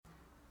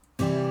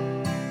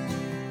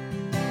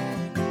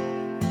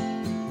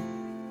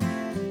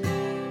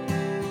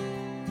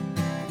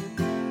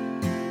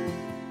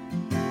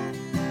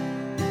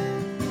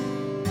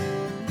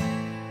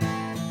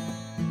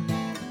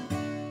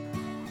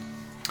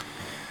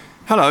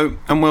Hello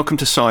and welcome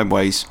to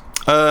Sideways.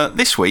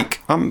 This week,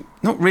 I'm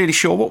not really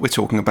sure what we're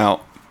talking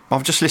about.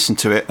 I've just listened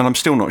to it and I'm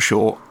still not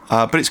sure,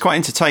 but it's quite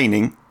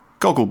entertaining.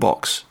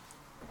 Gogglebox.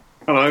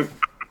 Hello.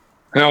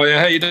 Oh,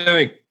 yeah, how you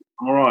doing?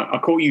 All right. I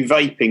caught you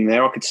vaping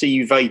there. I could see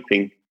you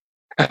vaping.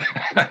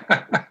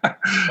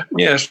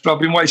 Yes, I've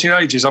been waiting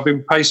ages. I've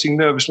been pacing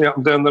nervously up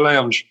and down the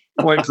lounge,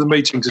 waiting for the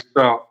meeting to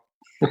start.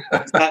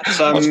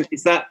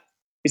 Is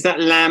that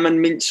lamb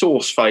and mint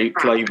sauce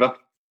flavour?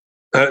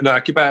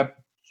 No, kebab.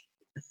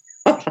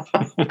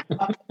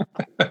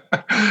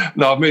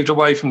 No, I've moved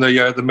away from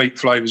the meat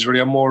flavours, really.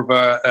 I'm more of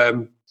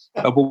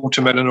a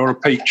watermelon or a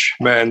peach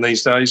man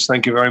these days.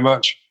 Thank you very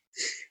much.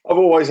 I've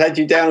always had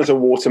you down as a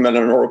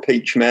watermelon or a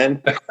peach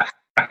man.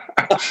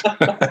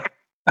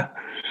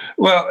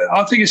 Well,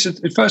 I think it's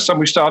the first time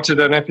we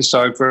started an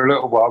episode for a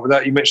little while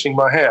without you mentioning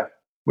my hair,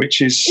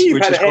 which is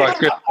quite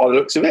good. By the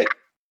looks of it.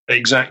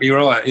 Exactly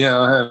right. Yeah,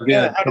 I have.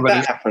 Yeah. How did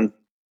that happen?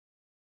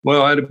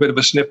 Well, I had a bit of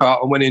a snip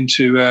out and went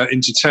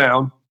into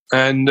town,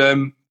 and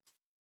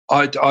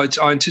I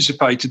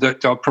anticipated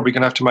that I'm probably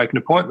going to have to make an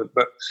appointment,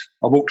 but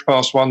I walked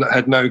past one that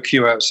had no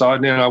queue outside,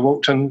 and then I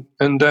walked and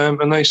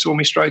they saw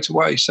me straight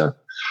away. So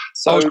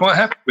I was quite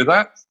happy with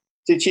that.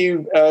 Did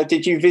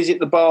you visit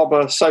the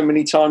barber so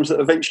many times that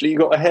eventually you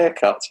got a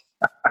haircut?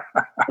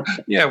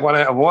 Yeah, 1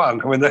 out of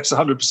 1. I mean, that's a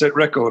 100%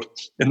 record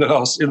in the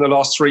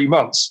last 3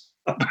 months.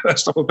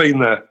 First time I've been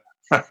there.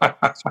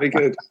 That's very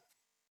good.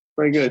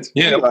 Very good.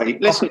 Yeah. Anyway,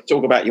 let's not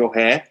talk about your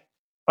hair.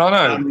 I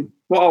know.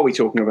 What are we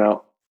talking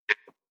about?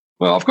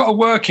 Well, I've got a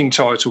working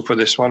title for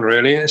this one,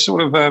 really. It's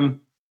sort of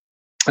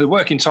the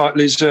working title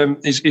is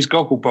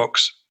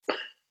Gogglebox.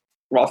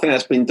 Right, I think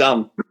that's been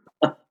done.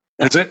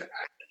 Is it?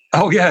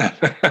 Oh, yeah.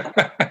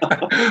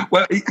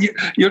 Well,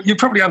 you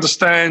probably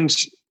understand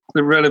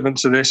the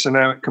relevance of this and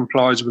how it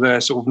complies with their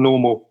sort of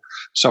normal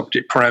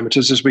subject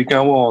parameters as we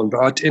go on.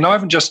 But I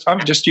haven't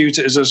just used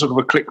it as a sort of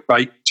a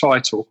clickbait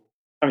title.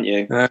 Haven't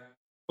you?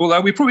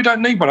 Although we probably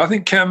don't need one. I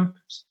think I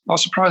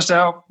was surprised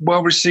how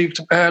well received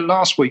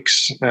last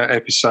week's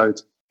episode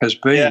has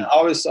been. Yeah,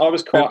 I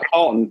was quite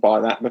heartened by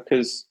that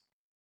because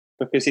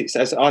it's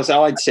as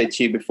I'd said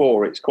to you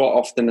before, it's quite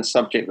often a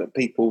subject that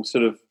people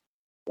sort of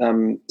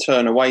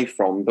turn away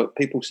from, but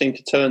people seem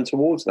to turn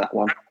towards that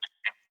one.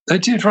 They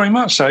did very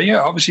much so. Yeah,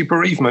 obviously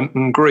bereavement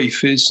and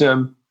grief is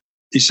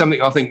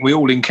something I think we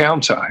all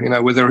encounter. You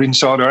know, whether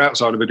inside or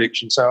outside of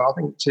addiction. So I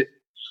think it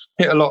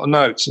hit a lot of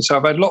notes, and so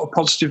I've had a lot of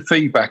positive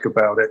feedback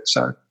about it.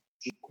 So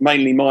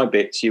mainly my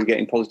bits you were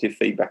getting positive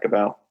feedback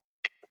about.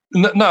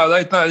 No,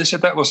 they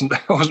said that wasn't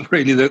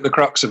really the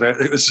crux of it.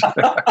 It was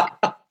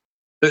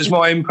it was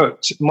my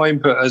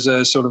input as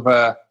a sort of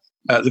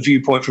the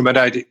viewpoint from an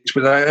addict,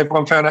 but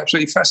everyone found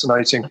absolutely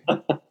fascinating.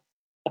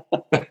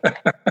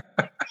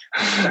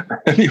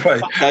 Anyway,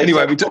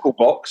 we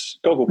Gogglebox.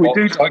 We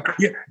do.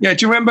 Yeah.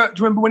 Do you remember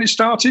when it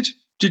started?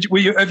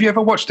 Have you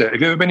ever watched it?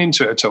 Have you ever been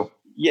into it at all?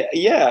 Yeah.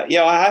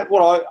 I had.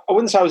 Well, I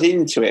wouldn't say I was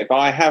into it, but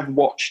I have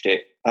watched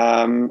it,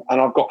 and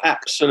I've got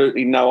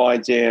absolutely no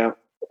idea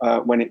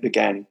when it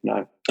began.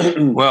 No.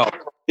 Well,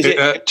 is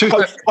it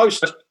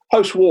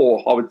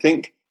post-war? I would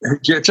think.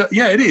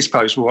 Yeah, it is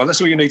post-war.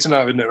 That's all you need to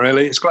know, isn't it?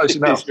 Really, it's close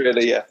enough. It is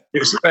really, yeah.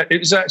 It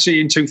was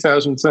actually in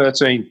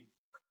 2013.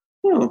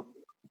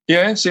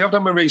 Yeah. See, I've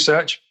done my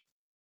research.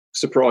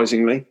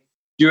 Surprisingly.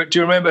 Do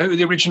you remember who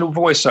the original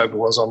voiceover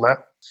was on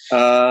that?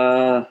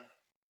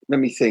 Let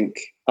me think.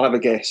 I'll have a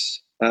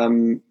guess.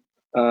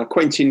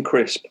 Quentin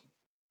Crisp.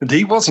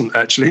 He wasn't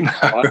actually. No.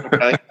 Right,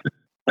 okay.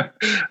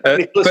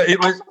 But it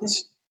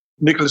was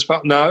Nicholas.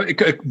 No,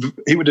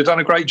 he would have done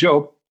a great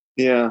job.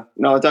 Yeah.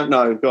 No, I don't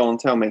know. Go on,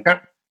 tell me.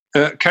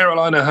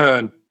 Caroline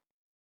Aherne.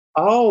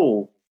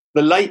 Oh,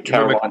 the late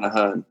Caroline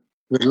Aherne.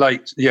 The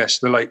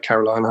late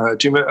Caroline Aherne.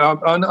 Do you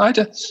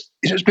remember?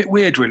 It was a bit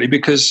weird, really,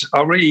 because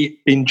I really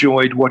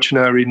enjoyed watching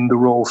her in The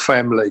Royal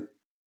Family,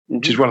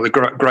 which is one of the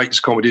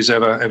greatest comedies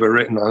ever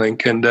written, I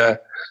think. And I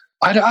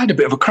had a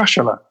bit of a crush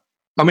on her.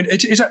 I mean,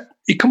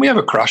 can we have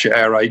a crush at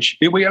our age?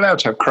 Are we allowed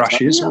to have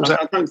crushes? No,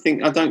 I don't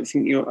think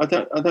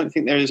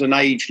there is an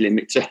age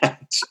limit to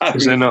having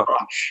is there not? A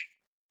crush.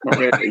 Not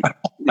really.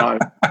 No.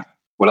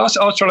 Well, I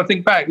was trying to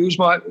think back. It was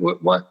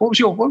what was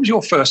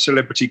your first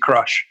celebrity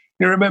crush?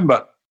 You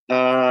remember?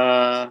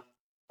 Now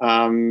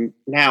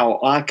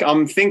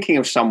I'm thinking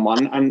of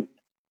someone, and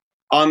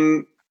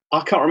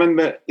I can't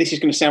remember. This is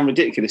going to sound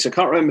ridiculous. I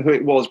can't remember who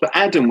it was, but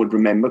Adam would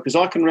remember, because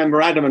I can remember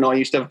Adam and I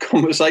used to have a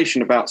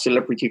conversation about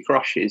celebrity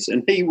crushes,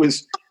 and he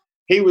was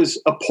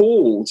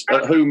appalled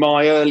at who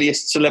my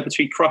earliest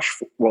celebrity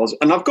crush was.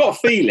 And I've got a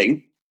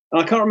feeling,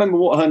 and I can't remember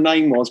what her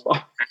name was,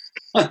 but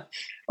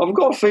I've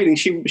got a feeling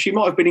she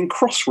might have been in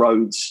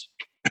Crossroads.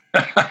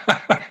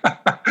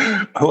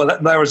 Well,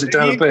 that narrows it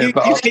down a bit.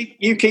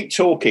 You keep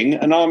talking,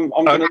 and I'm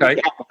going to look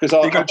it up, because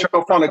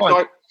I'll find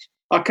it.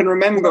 I can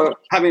remember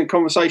having a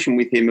conversation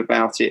with him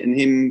about it, and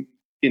him,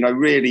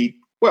 really,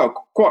 well,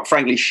 quite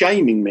frankly,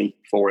 shaming me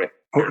for it.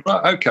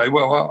 Right, okay,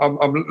 well,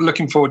 I'm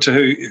looking forward to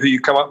who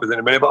you come up with in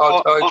a minute. But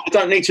I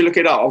don't need to look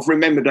it up. I've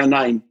remembered her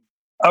name.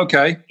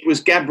 Okay. It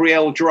was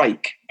Gabrielle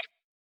Drake.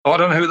 I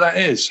don't know who that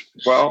is.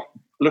 Well,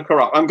 look her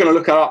up. I'm going to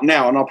look her up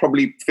now, and I'll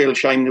probably feel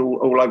ashamed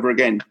all over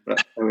again.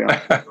 But there we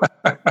are.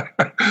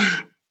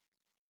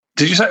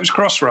 Did you say it was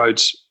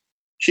Crossroads?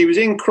 She was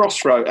in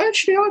Crossroads.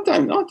 Actually, I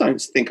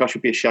don't think I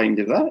should be ashamed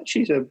of that.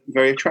 She's a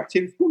very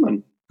attractive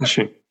woman. Is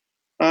she?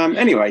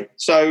 Anyway,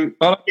 so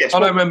yes, I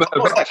don't remember.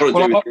 What's that got to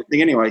do with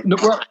anything anyway? No,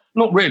 well,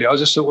 not really. I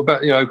was just thought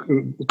about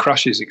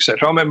crushes,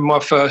 etc. I remember my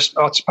first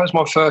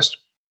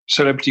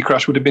celebrity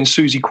crush would have been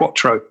Susie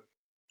Quattro.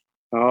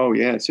 Oh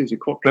yeah, Susie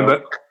Quattro.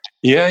 Remember?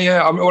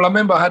 Yeah. I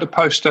remember I had a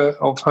poster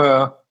of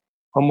her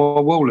on my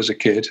wall as a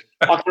kid.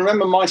 I can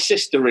remember my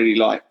sister really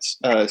liked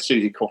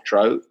Susie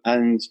Quattro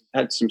and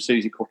had some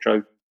Susie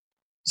Quattro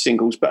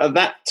singles, but at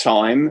that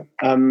time,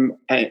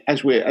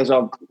 as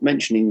I'm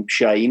mentioning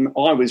Shame,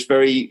 I was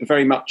very,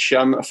 very much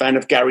a fan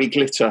of Gary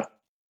Glitter.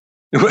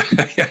 Well,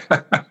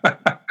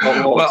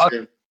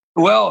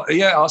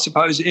 I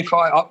suppose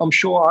I'm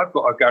sure I've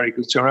got a Gary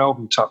Glitter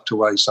album tucked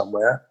away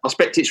somewhere. I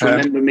expect it's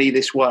Remember Me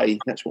This Way.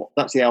 That's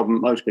the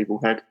album most people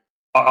had.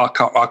 I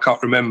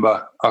can't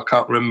remember,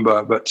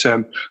 but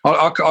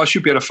I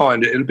should be able to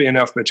find it. It'll be in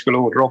alphabetical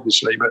order,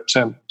 obviously, but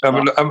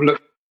haven't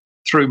looked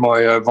through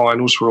my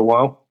vinyls for a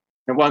while.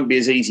 It won't be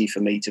as easy for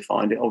me to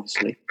find it,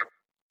 obviously.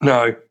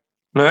 No.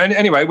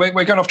 Anyway,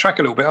 we're going off track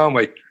a little bit, aren't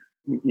we?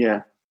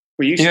 Yeah.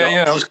 Well, you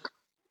start.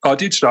 I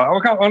did start. I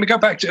want to go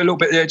back to a little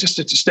bit, just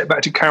to step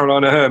back to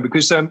Caroline Aherne,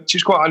 because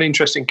she's quite an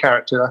interesting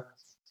character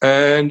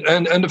and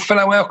a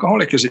fellow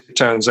alcoholic, as it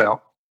turns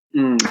out.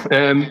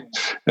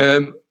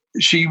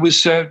 She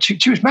was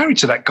married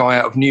to that guy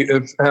out of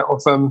Peter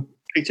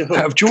Hook.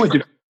 Out of Joy,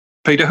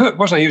 Peter Hook,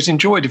 wasn't he? He was in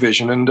Joy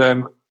Division and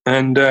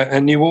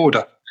New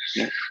Order.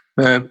 Yeah.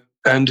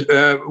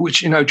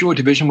 Which, Joy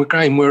Division were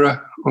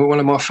one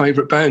of my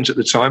favourite bands at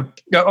the time.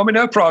 Yeah, I mean,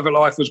 her private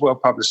life was well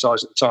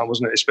publicised at the time,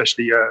 wasn't it?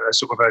 Especially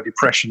sort of her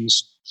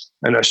depressions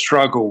and her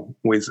struggle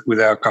with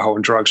alcohol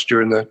and drugs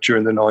during the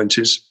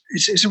 90s.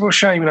 It's a real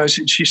shame,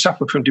 she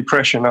suffered from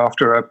depression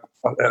after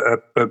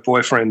her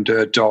boyfriend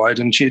died,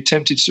 and she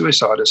attempted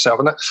suicide herself,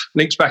 and that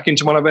links back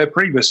into one of her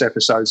previous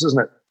episodes,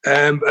 doesn't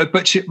it?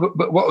 But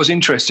what was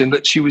interesting,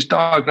 that she was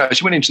diagnosed.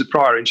 She went into the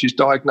Priory and she was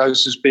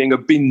diagnosed as being a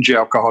binge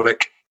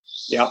alcoholic.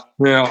 Yeah.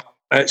 Now,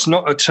 it's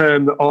not a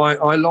term that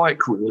I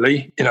like,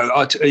 really.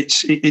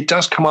 It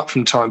does come up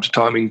from time to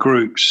time in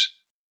groups,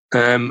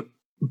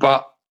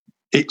 but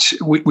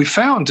we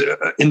found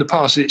in the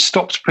past that it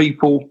stops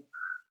people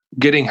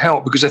getting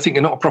help because they think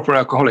they're not a proper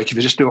alcoholic if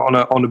they just do it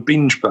on a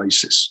binge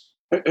basis.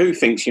 Who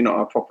thinks you're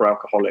not a proper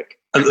alcoholic?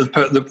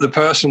 The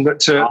person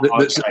that's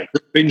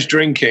binge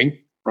drinking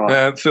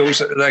feels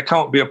that they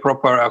can't be a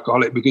proper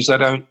alcoholic because they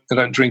don't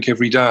drink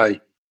every day,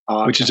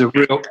 which is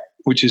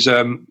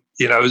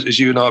as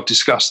you and I have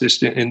discussed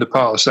this in the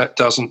past, that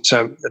doesn't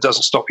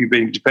stop you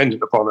being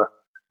dependent upon a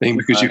thing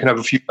because you can have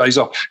a few days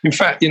off. In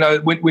fact,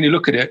 when you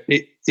look at it,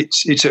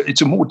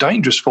 it's a more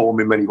dangerous form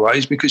in many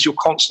ways because you're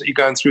constantly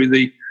going through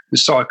the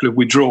cycle of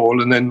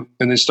withdrawal and then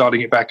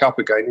starting it back up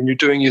again, and you're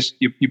doing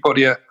your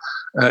body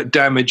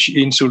damage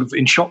in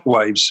shock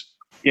waves.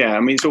 Yeah, I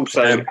mean, it's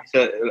also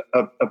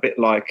a bit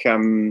like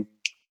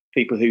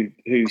people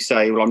who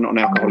say, "Well, I'm not an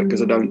alcoholic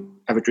because I don't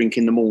have a drink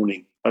in the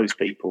morning." Those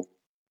people.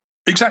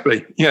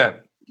 Exactly. Yeah,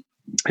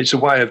 it's a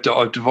way of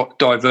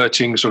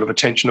diverting sort of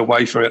attention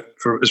away from it,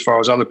 for as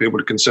far as other people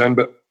are concerned.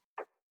 But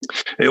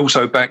it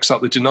also backs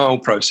up the denial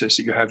process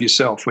that you have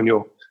yourself when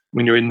you're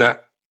in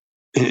that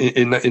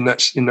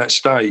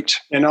state.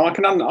 And I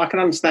can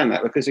understand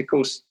that because, of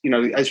course,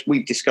 as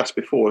we've discussed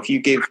before, if you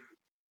give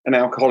an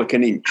alcoholic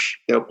an inch,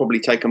 they'll probably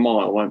take a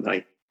mile, won't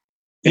they?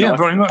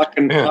 Very much. I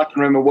can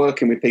remember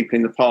working with people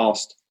in the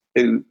past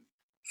who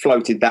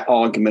floated that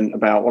argument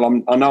about, well,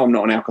 I know I'm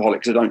not an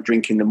alcoholic because I don't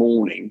drink in the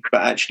morning,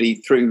 but actually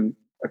through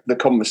the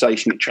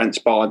conversation it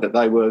transpired that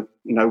they were,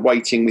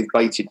 waiting with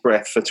bated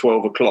breath for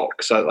 12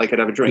 o'clock so that they could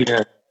have a drink.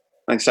 Yeah.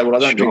 And say, well, I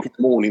don't drink in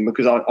the morning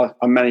because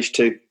I managed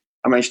to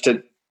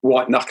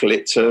white knuckle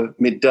it to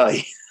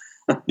midday.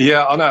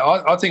 Yeah, I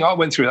know. I think I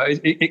went through that.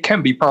 It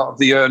can be part of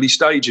the early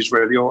stages,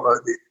 really,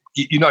 or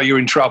you're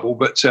in trouble,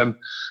 but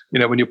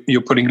when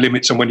you're putting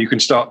limits on when you can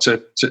start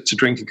to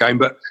drink again.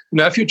 But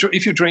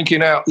if you're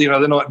drinking out, the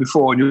night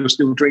before and you're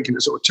still drinking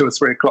at sort of 2 or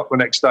 3 o'clock the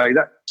next day,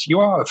 that you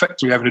are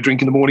effectively having a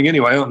drink in the morning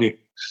anyway, aren't you?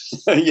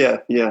 Yeah,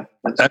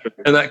 that's true.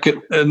 And that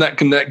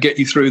can get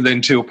you through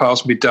then till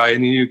past midday,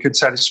 and you can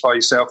satisfy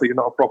yourself that you're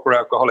not a proper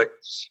alcoholic.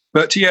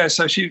 But yeah,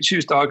 so she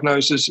was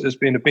diagnosed as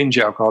being a binge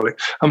alcoholic.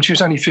 She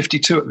was only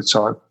 52 at the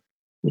time,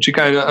 which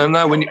again, I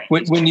know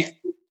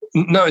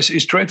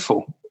it's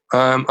dreadful.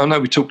 I know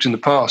we talked in the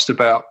past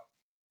about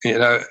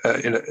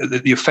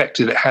the effect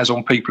that it has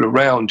on people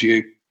around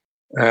you,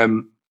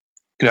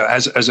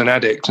 as an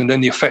addict, and then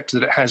the effect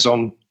that it has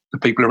on the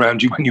people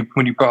around you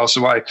when you pass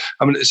away.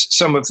 I mean,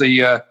 some of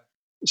the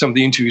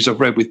interviews I've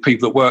read with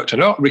people that worked,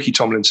 and Ricky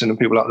Tomlinson and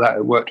people like that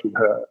who worked with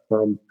her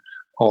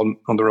on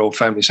the Royal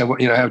Family, saying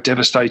how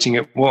devastating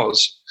it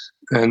was,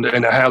 and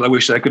how they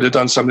wish they could have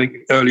done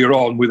something earlier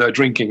on with her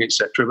drinking,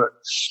 etc. But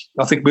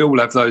I think we all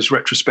have those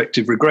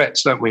retrospective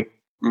regrets, don't we?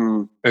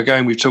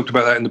 Again, we've talked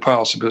about that in the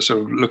past, but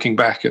sort of looking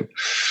back and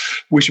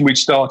wishing we'd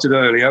started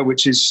earlier,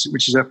 which is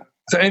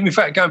in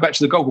fact, going back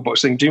to the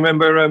Gogglebox thing. Do you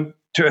remember in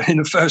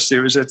the first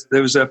series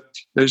there was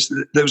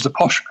the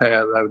posh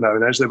pair though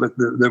known as there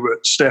were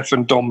Steph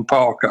and Don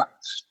Parker,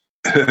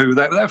 who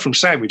they're from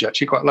Sandwich,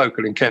 actually quite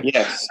local in Kent.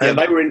 Yes, yeah,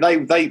 they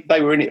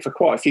were in it for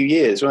quite a few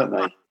years, weren't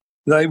they?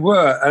 They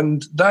were,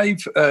 and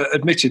they've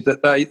admitted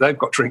that they've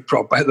got drink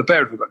problems. The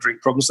pair of them got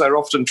drink problems. They're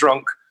often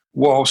drunk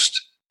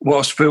whilst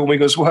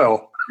filming as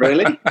well.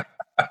 Really?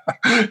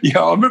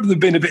 Yeah, I remember them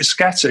being a bit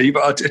scatty,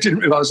 but I didn't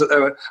realise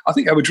that I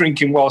think they were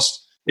drinking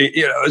whilst,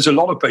 as a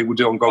lot of people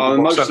do on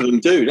Gogglebox. Most of them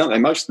do, don't they?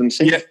 Most of them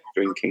seem to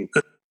be drinking.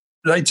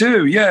 They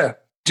do, yeah.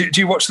 Do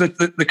you watch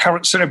the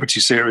current Celebrity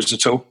series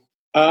at all?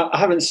 I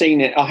haven't seen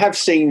it. I have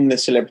seen the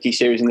Celebrity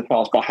series in the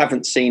past, but I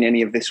haven't seen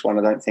any of this one,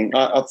 I don't think.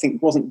 I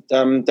think, wasn't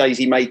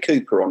Daisy May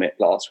Cooper on it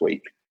last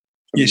week?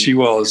 Yes, she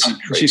was.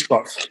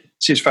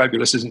 She's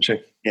fabulous, isn't she?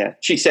 Yeah.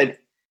 She said,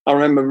 I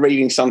remember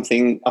reading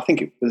something, I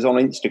think it was on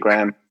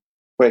Instagram,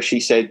 where she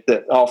said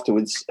that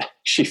afterwards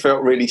she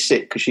felt really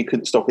sick because she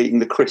couldn't stop eating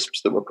the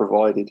crisps that were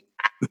provided.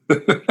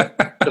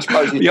 I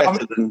suppose it's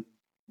better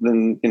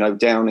than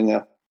downing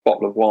a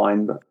bottle of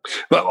wine.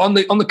 But on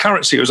the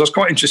current series, I was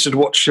quite interested to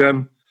watch.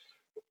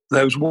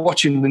 They was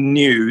watching the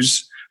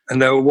news,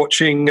 and they were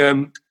watching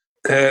the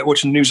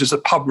news as the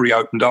pub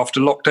reopened after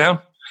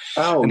lockdown.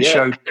 Oh, and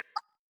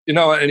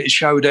it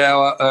showed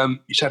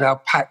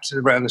how packed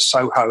around the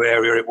Soho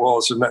area it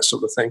was and that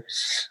sort of thing.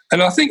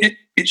 And I think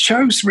it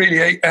shows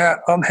really an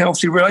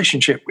unhealthy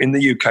relationship in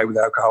the UK with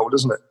alcohol,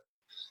 doesn't it?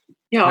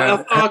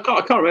 Yeah, I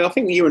can't remember. I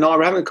think you and I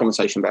were having a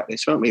conversation about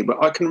this, weren't we?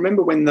 But I can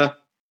remember when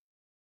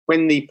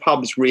the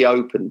pubs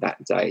reopened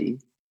that day,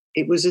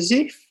 it was as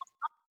if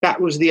that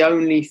was the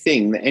only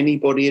thing that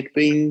anybody had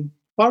been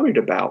worried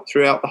about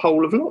throughout the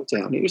whole of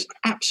lockdown. It was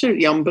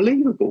absolutely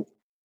unbelievable.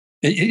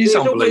 It is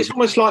unbelievable. It's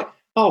almost like,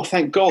 oh,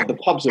 thank God the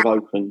pubs have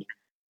opened.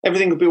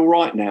 Everything will be all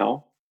right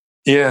now.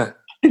 Yeah.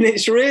 And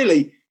it's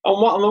really,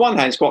 on the one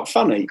hand, it's quite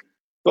funny,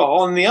 but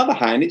on the other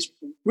hand, it's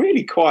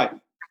really quite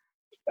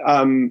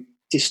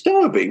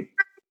disturbing.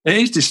 It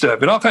is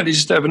disturbing. I found it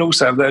disturbing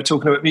also. They were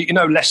talking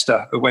about,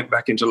 Leicester, who went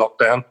back into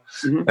lockdown.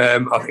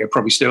 Mm-hmm. I think they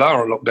probably still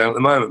are on lockdown at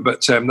the moment,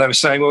 but they were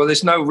saying, well,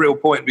 there's no real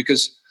point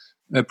because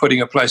they're putting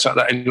a place like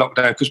that in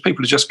lockdown because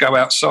people just go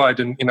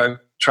outside and,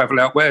 travel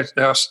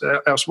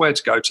elsewhere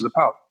to go to the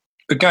pub.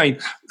 Again,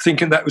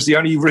 thinking that was the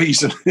only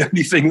reason, the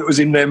only thing that was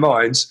in their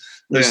minds.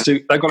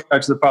 They've got to go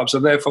to the pub, so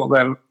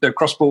therefore they'll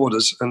cross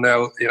borders and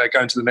they'll go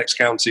into the next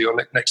county or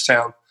next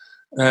town.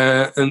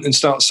 And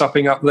start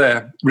supping up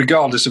there,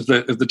 regardless of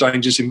the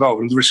dangers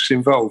involved and the risks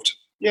involved.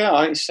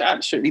 Yeah, it's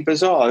absolutely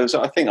bizarre.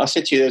 I think I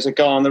said to you, there's a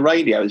guy on the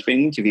radio who's been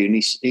interviewed, and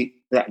he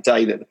that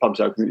day that the pub's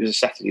open, it was a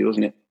Saturday,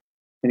 wasn't it?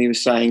 And he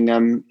was saying,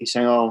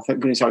 oh, thank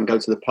goodness I can go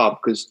to the pub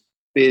because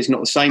beer's not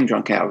the same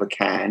drunk out of a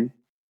can.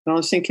 And I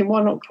was thinking,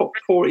 why not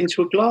pour it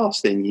into a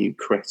glass then, you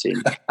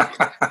cretin?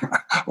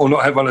 Or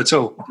not have one at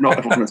all. Not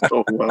have one at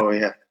all. Well,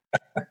 yeah.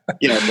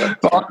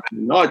 But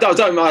I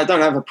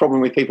don't have a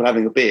problem with people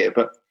having a beer,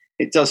 but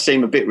it does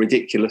seem a bit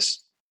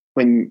ridiculous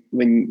when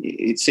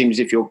it seems as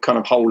if your kind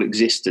of whole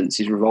existence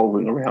is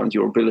revolving around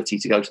your ability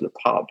to go to the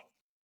pub.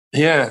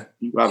 Yeah,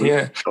 you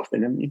have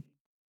coffin, haven't you?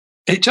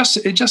 It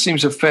just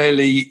seems a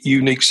fairly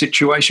unique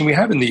situation we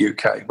have in the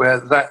UK,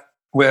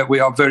 where we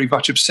are very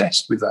much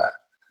obsessed with that.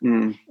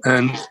 Mm.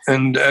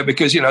 And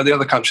because the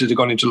other countries have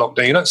gone into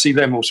lockdown, you don't see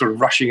them all sort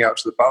of rushing out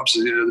to the pubs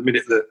the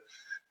minute the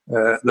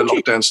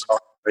lockdown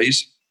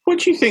starts. What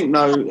do you think?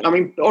 No, I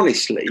mean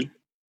honestly.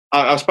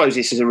 I suppose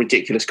this is a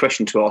ridiculous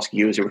question to ask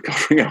you as a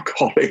recovering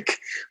alcoholic,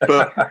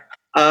 but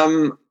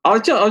I'm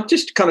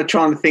just kind of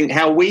trying to think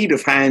how we'd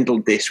have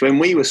handled this when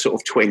we were sort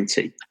of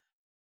 20.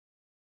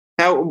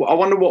 I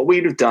wonder what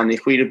we'd have done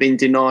if we'd have been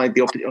denied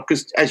the opportunity.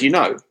 Because, as you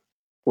know,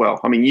 well,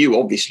 I mean, you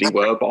obviously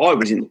were, but I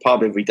was in the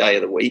pub every day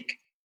of the week.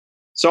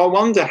 So I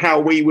wonder how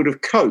we would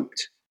have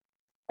coped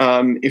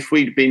if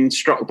we'd been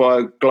struck by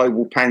a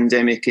global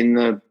pandemic in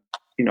the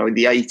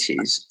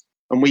 80s,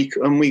 and we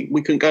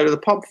couldn't go to the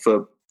pub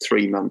for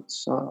 3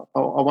 months. I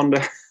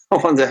wonder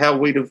how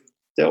we'd have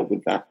dealt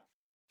with that.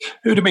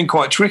 It would have been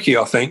quite tricky,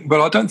 I think.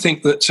 But I don't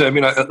think that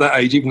at that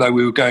age, even though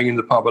we were going in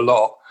the pub a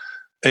lot,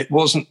 it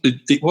wasn't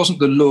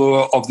the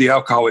lure of the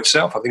alcohol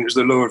itself. I think it was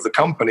the lure of the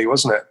company,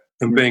 wasn't it?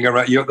 And being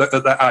around you at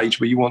that age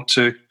where you want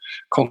to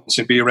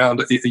constantly be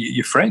around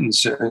your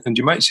friends and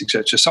your mates,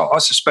 etc. So I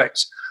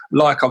suspect,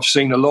 like I've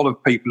seen a lot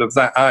of people of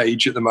that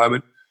age at the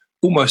moment,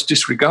 almost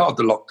disregard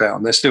the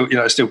lockdown.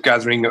 They're still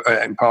gathering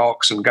in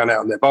parks and going out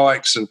on their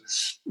bikes and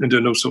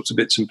doing all sorts of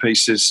bits and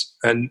pieces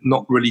and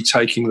not really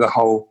taking the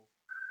whole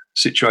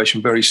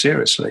situation very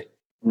seriously.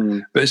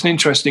 Mm. But it's an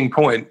interesting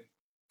point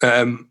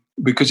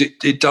because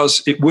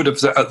it would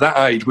have, at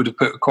that age, would have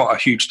put quite a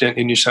huge dent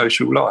in your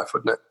social life,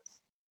 wouldn't it?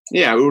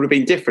 Yeah, it would have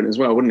been different as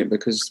well, wouldn't it?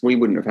 Because we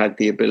wouldn't have had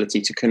the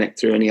ability to connect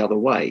through any other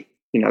way.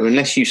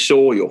 Unless you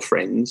saw your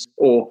friends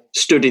or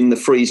stood in the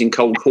freezing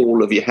cold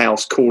hall of your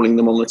house calling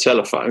them on the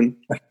telephone,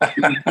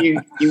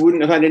 you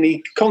wouldn't have had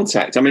any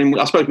contact. I mean,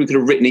 I suppose we could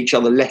have written each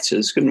other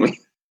letters, couldn't we?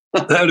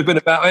 That would have been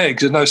about it,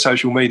 because there's no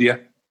social media.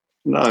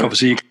 No.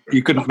 Obviously,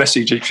 you couldn't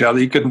message each other,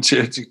 you couldn't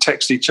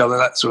text each other,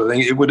 that sort of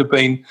thing. It would have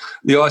been,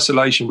 the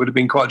isolation would have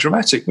been quite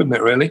dramatic, wouldn't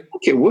it, really? I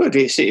think it would.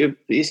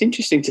 It's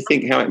interesting to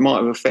think how it might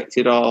have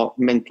affected our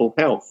mental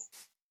health.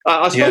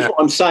 I suppose what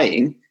I'm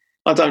saying,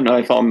 I don't know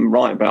if I'm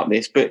right about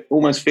this, but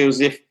almost feels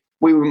as if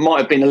we might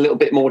have been a little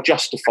bit more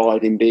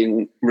justified in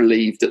being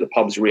relieved at the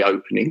pubs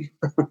reopening.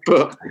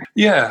 But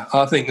yeah,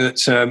 I think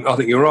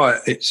you're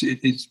right.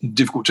 It's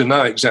difficult to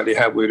know exactly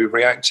how we would have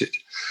reacted,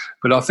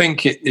 but I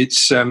think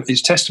it's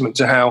testament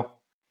to how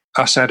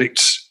us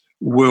addicts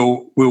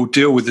will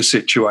deal with the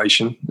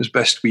situation as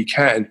best we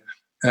can.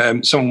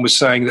 Someone was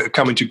saying that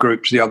coming to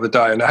groups the other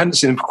day, and I hadn't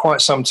seen them for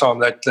quite some time.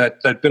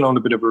 They'd been on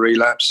a bit of a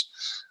relapse,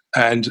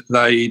 and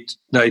they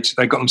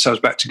got themselves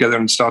back together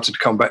and started to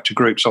come back to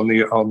groups on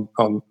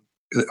the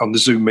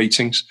Zoom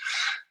meetings,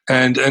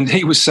 and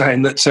he was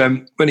saying that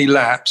when he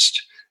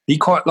lapsed, he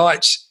quite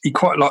liked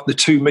the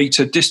 2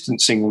 metre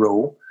distancing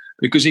rule,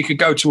 because he could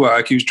go to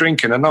work, he was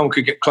drinking, and no one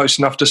could get close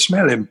enough to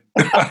smell him.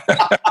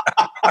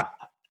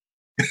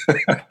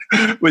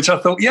 Which I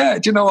thought, yeah,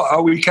 do you know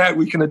what? We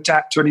can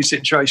adapt to any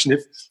situation.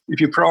 If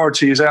your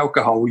priority is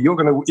alcohol, you're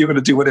gonna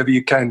do whatever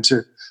you can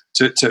to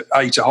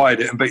A, to hide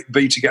it, and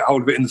B, to get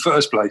hold of it in the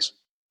first place.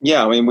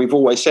 Yeah, I mean, we've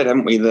always said,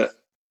 haven't we, that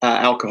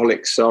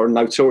alcoholics are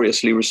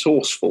notoriously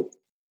resourceful,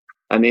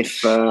 and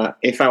if in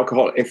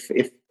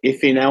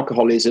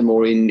alcoholism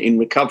or in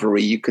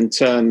recovery you can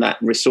turn that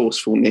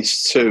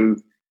resourcefulness to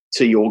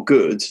your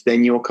good,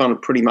 then you're kind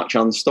of pretty much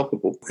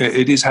unstoppable.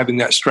 It is having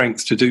that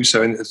strength to do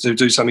so, and to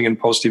do something in a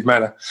positive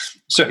manner,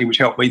 certainly, which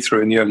helped me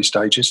through in the early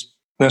stages.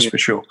 That's for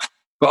sure.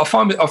 But I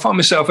find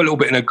myself a little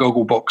bit in a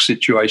goggle box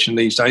situation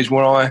these days,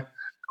 where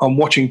I'm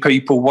watching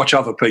people watch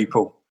other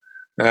people,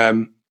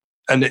 and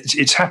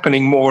it's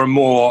happening more and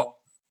more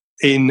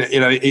in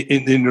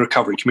the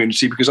recovery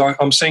community, because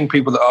I'm seeing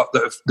people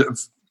that have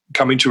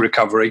come into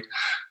recovery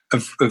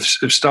have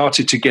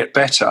started to get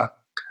better,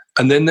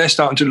 and then they're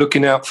starting to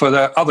looking out for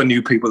the other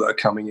new people that are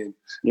coming in.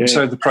 Yeah. And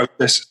so the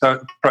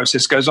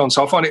process goes on.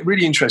 So I find it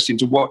really interesting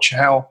to watch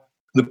how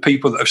the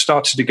people that have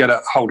started to get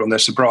a hold on their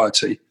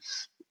sobriety,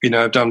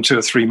 have done 2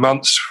 or 3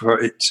 months,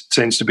 it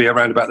tends to be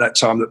around about that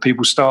time that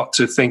people start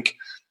to think,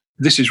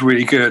 this is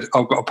really good,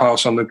 I've got to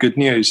pass on the good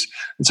news.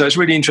 And so it's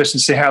really interesting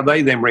to see how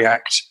they then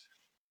react,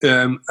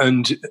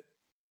 and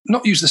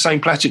not use the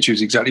same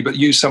platitudes exactly, but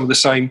use some of the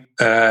same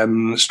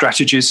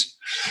strategies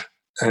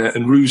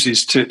and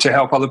ruses to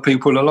help other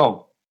people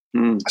along.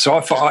 So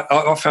I felt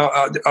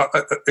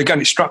again,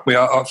 it struck me.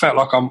 I felt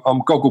like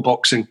I'm goggle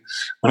boxing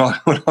when I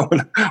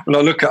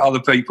look at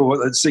other people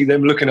and see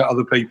them looking at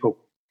other people.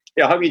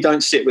 Yeah, I hope you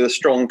don't sit with a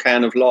strong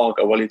can of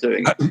lager while you're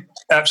doing it.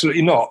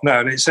 Absolutely not.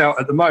 No, and it's out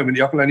at the moment.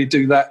 I can only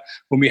do that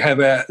when we have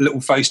our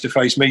little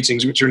face-to-face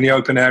meetings, which are in the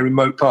open air in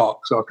Moat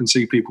Park, so I can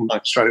see people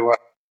straight away.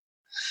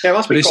 Yeah, it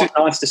must be quite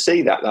nice to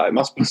see that, though. It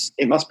must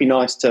be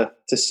nice to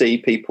see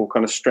people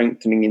kind of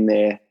strengthening in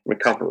their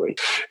recovery.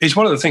 It's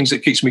one of the things that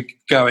keeps me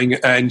going,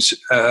 and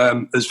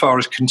as far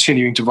as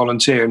continuing to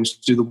volunteer and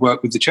do the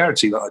work with the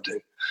charity that I do.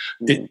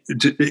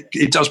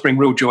 It does bring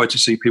real joy to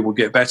see people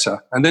get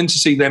better, and then to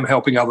see them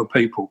helping other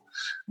people.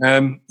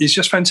 It's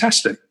just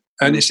fantastic,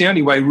 and it's the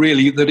only way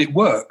really that it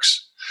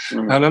works.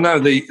 And I know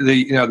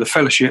the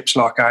fellowships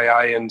like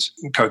AA and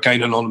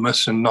Cocaine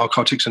Anonymous and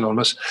Narcotics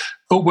Anonymous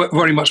all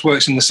very much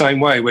works in the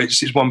same way, where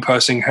it's one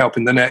person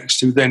helping the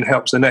next, who then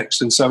helps the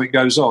next, and so it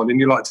goes on. And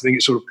you like to think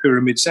it sort of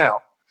pyramids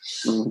out.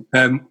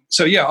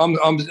 So yeah, I'm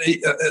not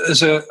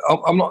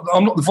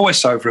the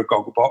voiceover of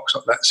Gogglebox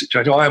like that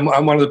situation.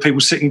 I'm one of the people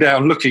sitting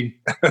down, looking,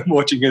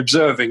 watching,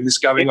 observing this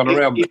going on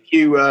around me.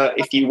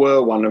 If you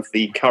were one of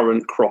the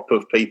current crop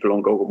of people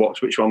on Gogglebox,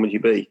 which one would you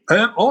be?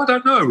 I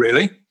don't know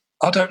really.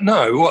 I don't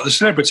know. What, the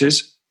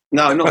celebrities?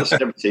 No, not the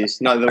celebrities.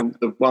 No,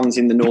 the ones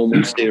in the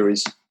normal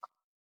series.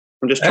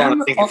 I'm just trying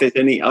to think if there's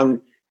any.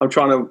 I'm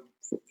trying to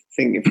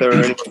think if there are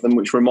any of them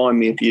which remind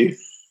me of you.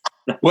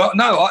 Well,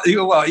 no.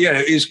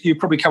 You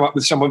probably come up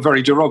with someone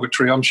very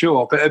derogatory, I'm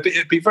sure, but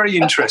it'd be very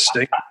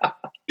interesting.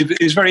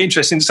 It's very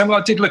interesting. Something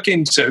I did look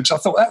into, because I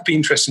thought that'd be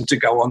interesting to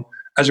go on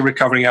as a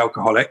recovering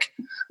alcoholic.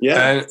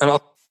 Yeah. And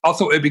I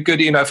thought it'd be good,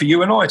 for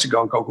you and I to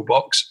go on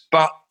Gogglebox,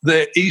 but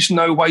there is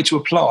no way to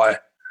apply.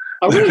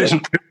 Oh,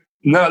 really?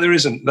 No, there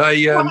isn't. How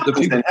do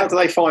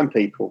they find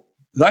people?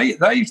 They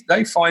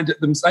find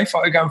it them. They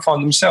go and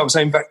find themselves.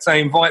 They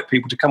invite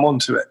people to come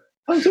onto it.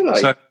 Oh, do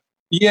they? So,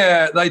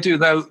 yeah, they do.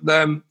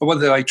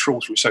 Whether they trawl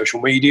through social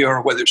media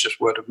or whether it's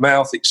just word of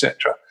mouth,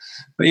 etc.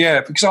 But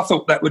yeah, because I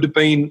thought that would have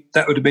been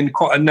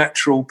quite a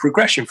natural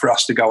progression for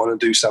us to go on and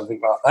do something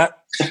like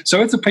that.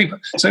 So if the people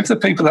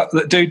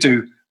that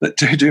do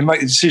make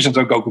the decisions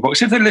on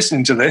Gogglebox, if they're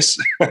listening to this,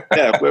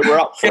 yeah, we're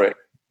up for it.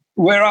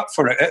 We're up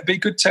for it. It'd be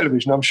good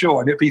television, I'm sure,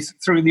 and it'd be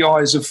through the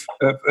eyes of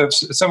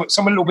someone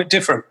a little bit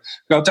different.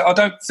 I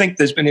don't think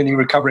there's been any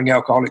recovering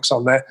alcoholics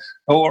on there,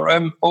 or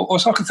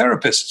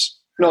psychotherapists.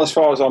 Not as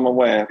far as I'm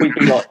aware.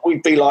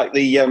 We'd be like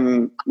the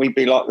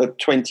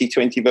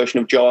 2020 version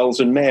of Giles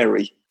and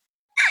Mary.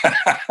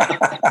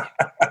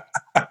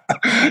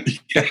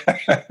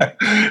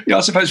 Yeah,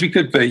 I suppose we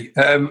could be.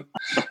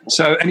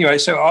 So anyway,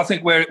 so I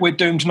think we're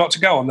doomed not to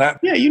go on that.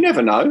 Yeah, you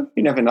never know.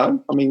 You never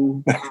know. I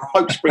mean,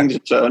 hope springs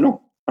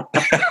eternal.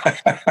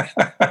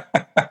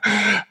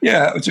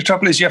 Yeah, the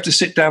trouble is you have to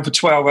sit down for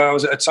 12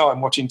 hours at a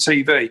time watching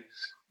TV.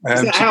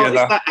 Is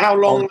that how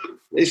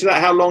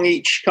long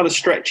each kind of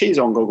stretch is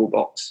on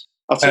Gogglebox?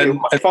 I'll tell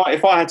you,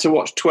 if I had to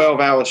watch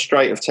 12 hours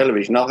straight of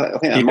television, I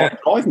think that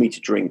might drive me to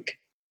drink.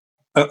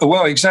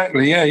 Well,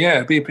 exactly. Yeah.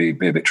 It'd be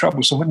a bit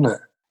troublesome, wouldn't it?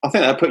 I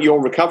think that'd put your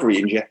recovery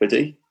in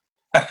jeopardy.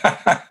 When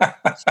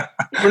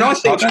I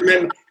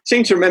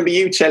seem to remember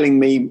you telling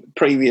me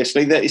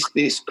previously that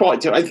it's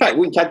quite. In fact,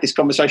 we've had this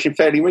conversation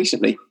fairly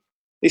recently.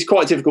 It's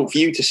quite difficult for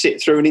you to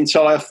sit through an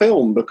entire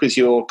film because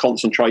your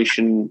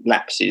concentration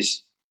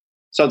lapses.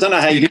 So I don't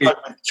know how you go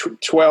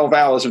 12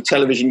 hours of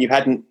television you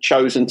hadn't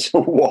chosen to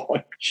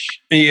watch.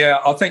 Yeah,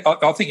 I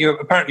think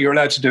you're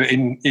allowed to do it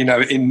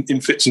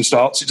in fits and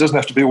starts. It doesn't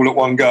have to be all at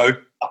one go.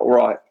 All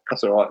right,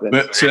 that's all right then.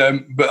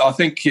 But I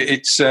think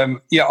it's I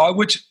am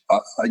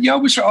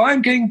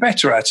getting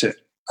better at it.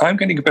 I'm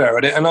getting better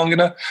at it, and I'm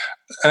gonna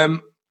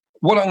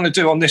what I'm gonna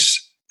do on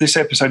this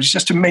episode is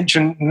just to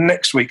mention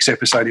next week's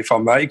episode, if I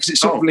may, because it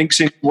sort of links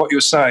in what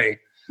you're saying.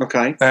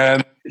 Okay.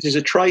 This is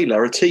a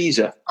trailer, a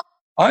teaser.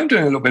 I'm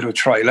doing a little bit of a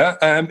trailer.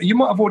 You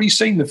might have already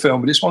seen the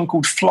film, but it's one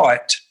called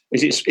Flight.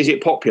 Is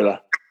it popular?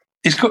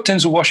 It's got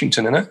Denzel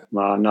Washington in it.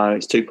 Oh, no,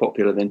 it's too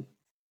popular then.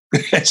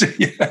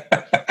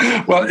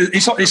 Well,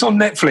 it's on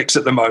Netflix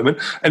at the moment,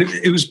 and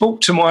it was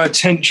brought to my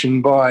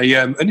attention by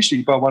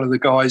initially by one of the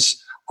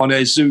guys on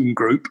their Zoom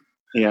group.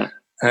 Yeah.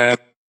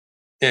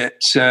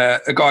 It's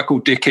a guy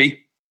called Dickie.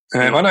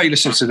 I know he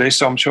listens to this,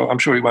 so I'm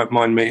sure he won't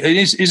mind me.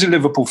 He's a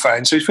Liverpool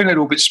fan, so he's feeling a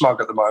little bit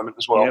smug at the moment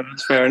as well. Yeah,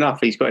 that's fair enough.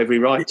 He's got every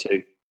right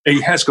to. He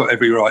has got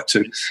every right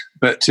to.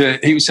 But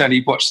he was saying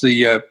he watched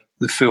the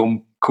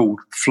film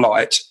called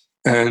Flight,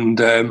 and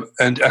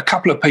a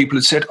couple of people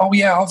had said, "Oh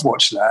yeah, I've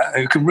watched that."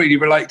 And you can really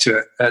relate to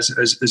it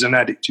as an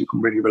addict. You can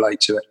really relate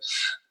to it.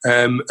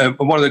 And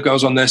one of the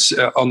girls on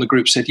the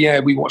group said, "Yeah,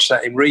 we watched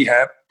that in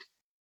rehab."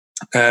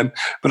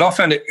 But I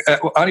found it. I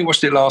only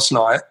watched it last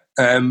night,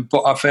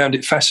 but I found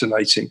it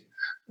fascinating,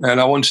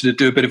 and I wanted to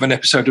do a bit of an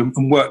episode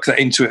and work that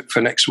into it for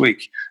next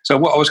week. So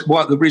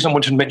the reason I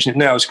wanted to mention it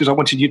now is because I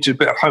wanted you to do a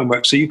bit of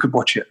homework so you could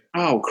watch it.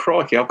 Oh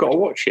crikey, I've got to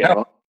watch it.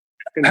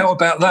 How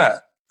about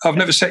that? I've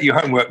never set you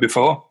homework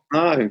before.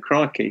 Oh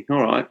crikey!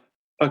 All right,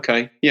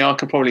 okay, yeah, I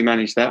can probably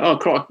manage that. Oh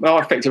crikey, I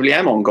effectively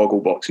am on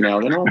Gogglebox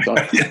now, then, aren't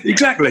I? Yeah,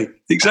 exactly.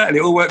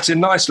 It all works in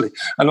nicely.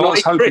 And I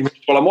was hoping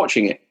while I'm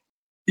watching it.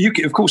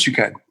 Of course you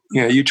can.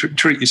 Yeah, you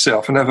treat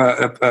yourself and have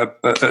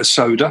a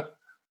soda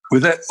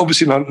with it.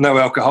 Obviously, no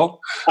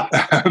alcohol,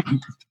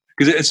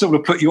 because it sort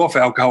of put you off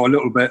alcohol a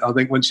little bit. I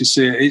think once you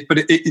see it, but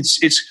it's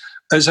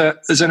as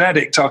an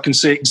addict, I can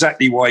see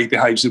exactly why he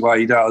behaves the way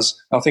he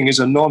does. I think as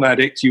a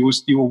non-addict, you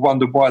will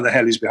wonder why the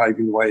hell he's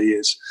behaving the way he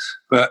is.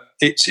 But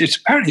it's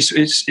apparently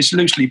it's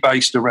loosely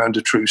based around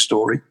a true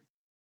story.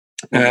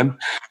 So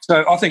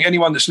I think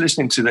anyone that's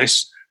listening to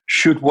this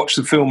should watch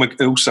the film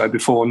also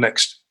before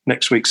next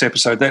week's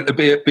episode. There'll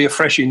be a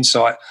fresh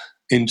insight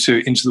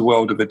into the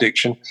world of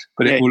addiction,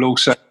 but it will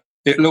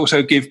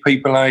also give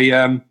people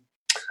an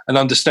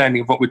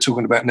understanding of what we're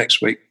talking about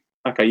next week.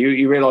 Okay,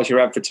 you realise you're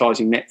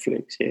advertising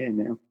Netflix here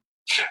now.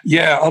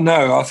 Yeah, I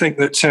know. I think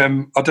that I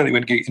don't think we're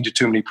going to get into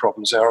too many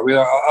problems there.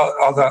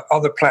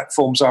 Other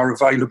platforms are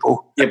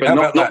available. Yeah, but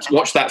not to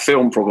watch that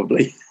film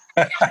probably.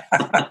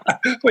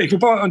 Well, you can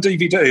buy it on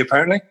DVD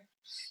apparently.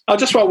 Oh,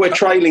 just while we're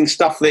trailing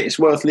stuff that it's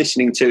worth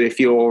listening to if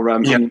you're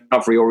in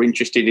recovery or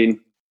interested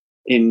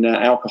in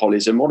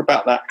alcoholism. What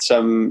about that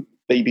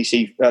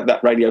BBC,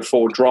 that Radio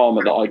 4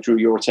 drama that I drew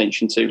your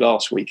attention to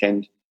last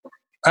weekend?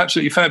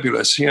 Absolutely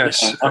fabulous,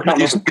 yes. Yeah, I can't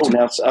remember what it's called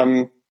now.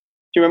 Do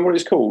you remember what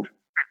it's called?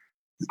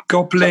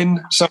 Goblin.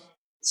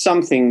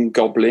 Something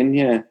Goblin,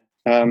 yeah.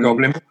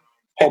 Goblin.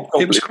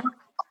 Hobgoblin.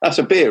 That's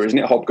a beer, isn't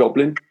it,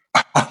 Hobgoblin?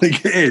 I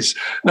think it is.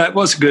 No, it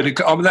was good.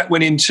 That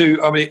went into.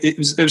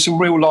 There was some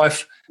real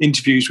life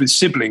interviews with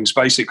siblings,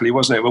 basically,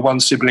 wasn't it? Where one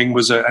sibling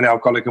was an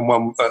alcoholic and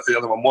the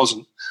other one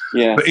wasn't.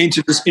 Yeah. But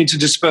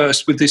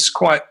interdispersed with this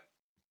quite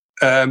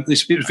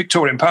this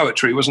Victorian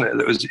poetry, wasn't it?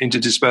 That was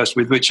interdispersed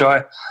with which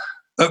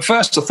at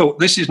first I thought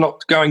this is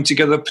not going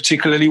together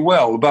particularly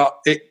well, but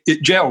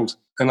it gelled,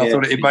 and I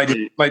thought it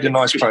made a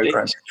nice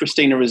program.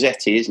 Christina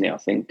Rossetti, isn't it? I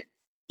think.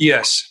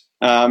 Yes.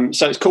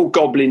 So it's called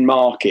Goblin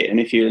Market, and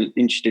if you're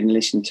interested in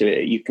listening to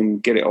it, you can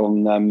get it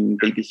on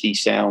BBC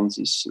Sounds.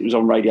 It was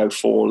on Radio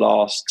 4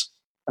 last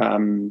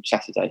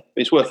Saturday.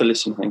 It's worth a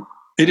listen, I think.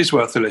 It is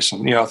worth a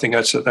listen. Yeah, I think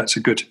that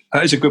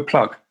is a good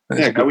plug.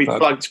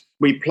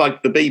 We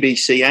plugged the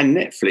BBC and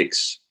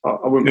Netflix.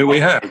 We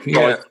have.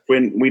 Yeah.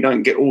 When we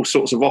don't get all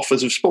sorts of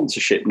offers of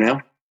sponsorship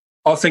now.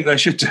 I think they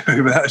should do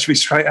that. Should be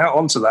straight out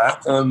onto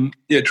that.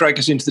 Drag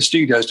us into the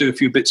studios, do a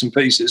few bits and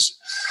pieces.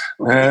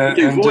 Do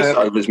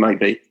voiceovers,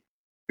 maybe.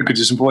 We could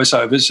do some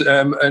voiceovers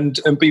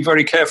and be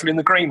very careful in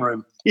the green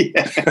room.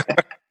 Yeah.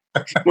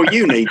 Well,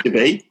 you need to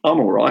be. I'm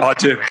all right. I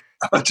do.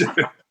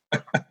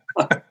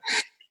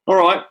 All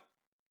right.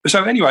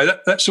 So anyway,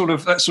 that sort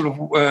of I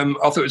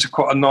thought it was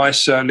quite a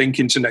nice link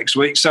into next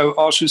week. So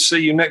I shall see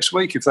you next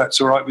week if that's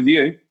all right with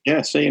you.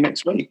 Yeah, see you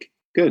next week.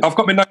 Good. I've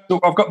got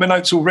my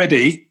notes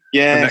already.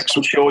 Yeah,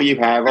 I'm sure you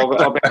have. I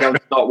better go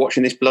and start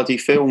watching this bloody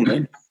film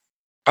then.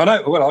 I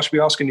know. Well, I should be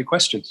asking you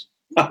questions.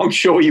 I'm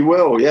sure you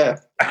will. Yeah.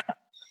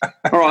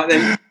 All right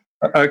then.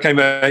 Okay,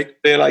 mate.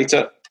 See you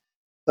later.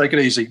 Take it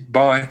easy.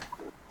 Bye.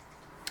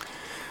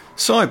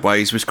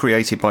 Sideways was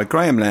created by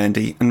Graham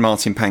Landy and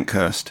Martin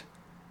Pankhurst.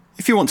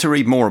 If you want to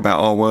read more about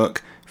our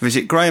work,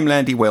 visit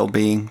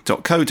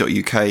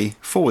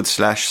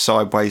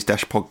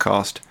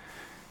grahamlandywellbeing.co.uk/sideways-podcast.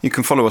 You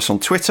can follow us on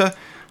Twitter,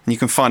 and you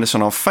can find us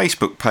on our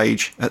Facebook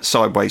page at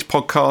Sideways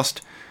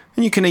Podcast,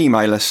 and you can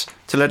email us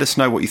to let us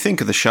know what you think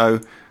of the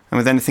show and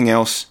with anything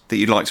else that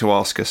you'd like to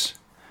ask us.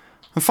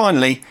 And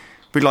finally,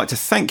 we'd like to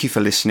thank you for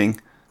listening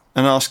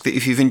and ask that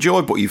if you've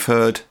enjoyed what you've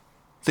heard,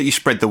 that you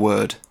spread the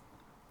word.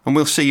 And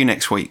we'll see you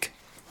next week.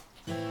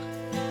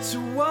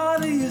 So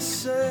what do you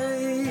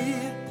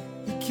say?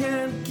 You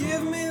can't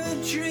give me the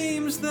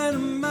dreams that are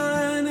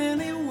mine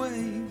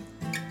anyway.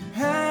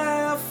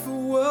 Half a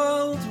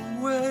world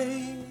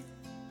away.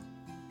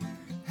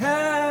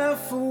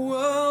 Half a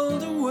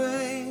world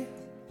away.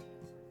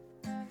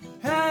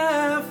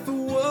 Half a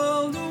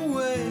world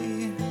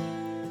away.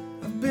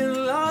 I've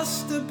been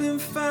lost, I've been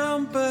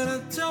found, but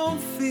I don't